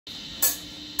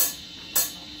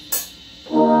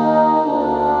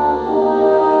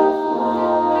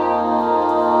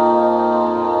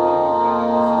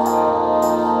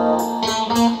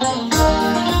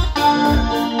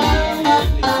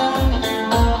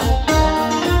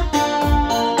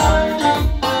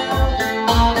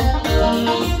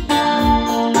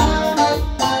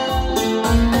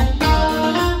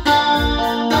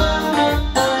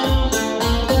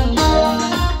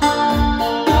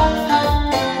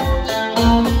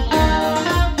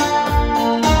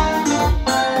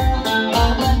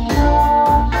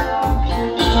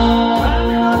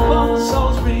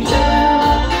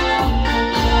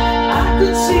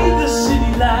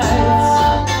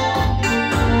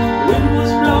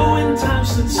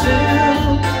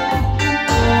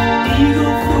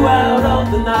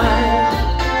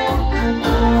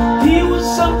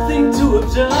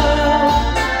observe.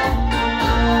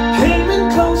 Came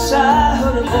in close, I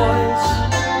heard a voice,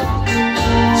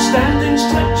 standing,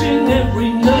 stretching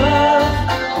every nerve.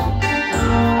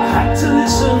 I had to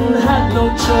listen, had no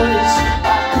choice.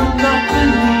 I could not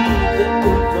believe the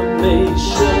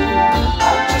information.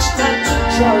 I just had to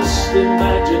trust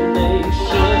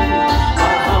imagination.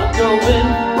 My heart going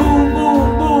boom, boom,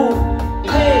 boom.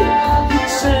 Hey, he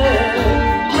said,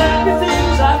 grab your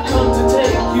things, I've come to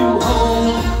take you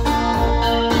home.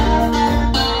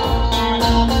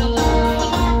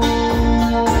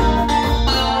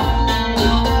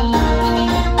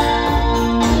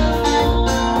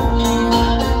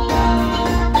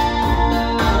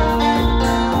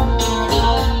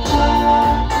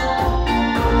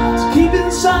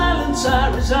 Silence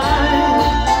I resigned.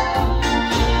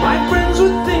 My friends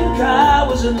would think I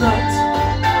was a nut,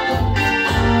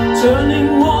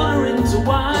 turning water into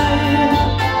wine.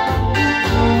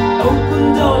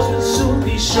 Open doors would soon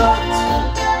be shut.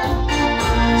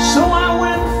 So I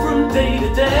went from day to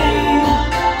day,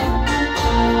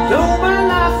 though my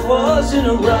life was in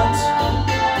a rut,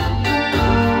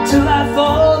 till I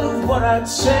thought of what I'd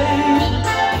say,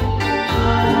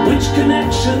 which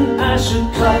connection I should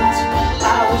cut. I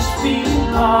was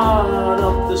feeling part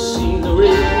of the scenery.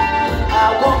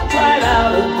 I walked right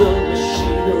out of the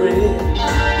machinery.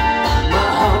 My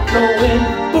heart going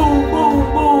boom, boom,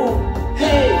 boom.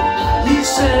 Hey, he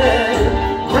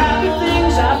said, grab your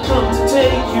things, I've come to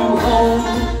take you home.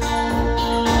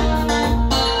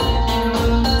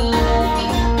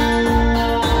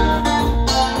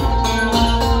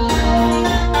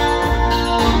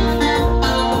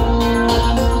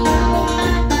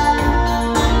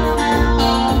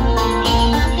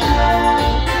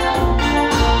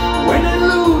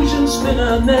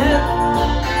 Net.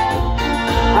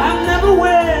 I'm never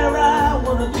where I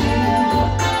wanna be.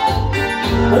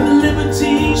 When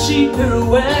liberty she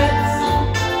pirouettes,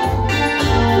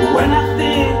 when I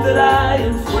think that I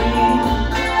am free,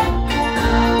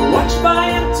 watched by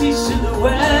empty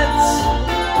silhouettes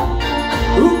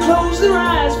who close their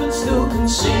eyes but still can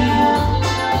see.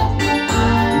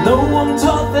 No one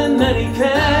taught them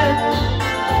etiquette.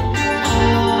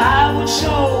 I would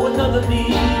show another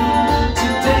me.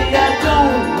 Today I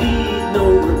don't need no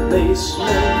replacement.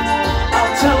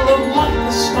 I'll tell them what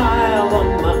the smile on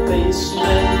my face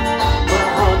meant. My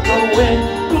heart going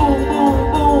boom, boom,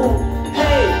 boom.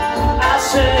 Hey, I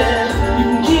said, you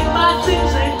can keep my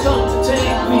things, they come to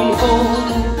take me home.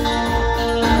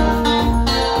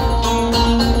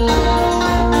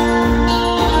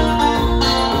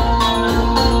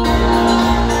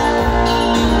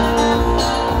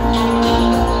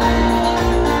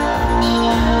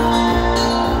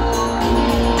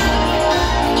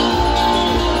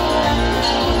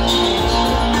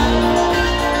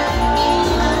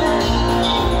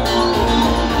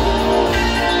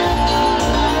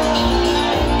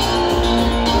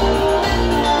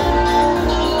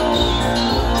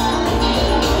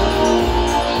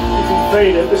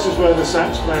 Fade it. This is where the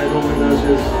sax player normally goes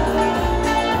in.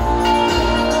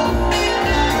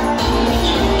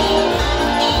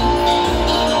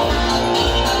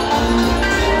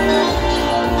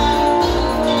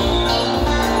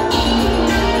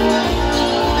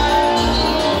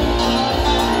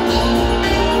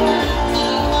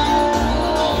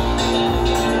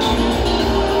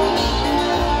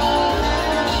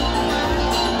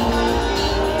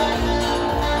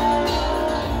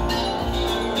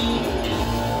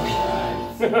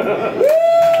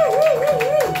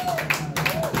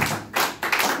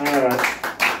 Alright,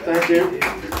 thank you.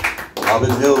 Robin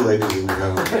Hild, ladies and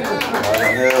gentlemen.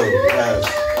 Robin Hild, yes.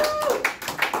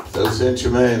 Phil Saint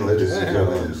Germain, ladies and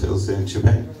gentlemen. Phil Saint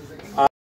Germain.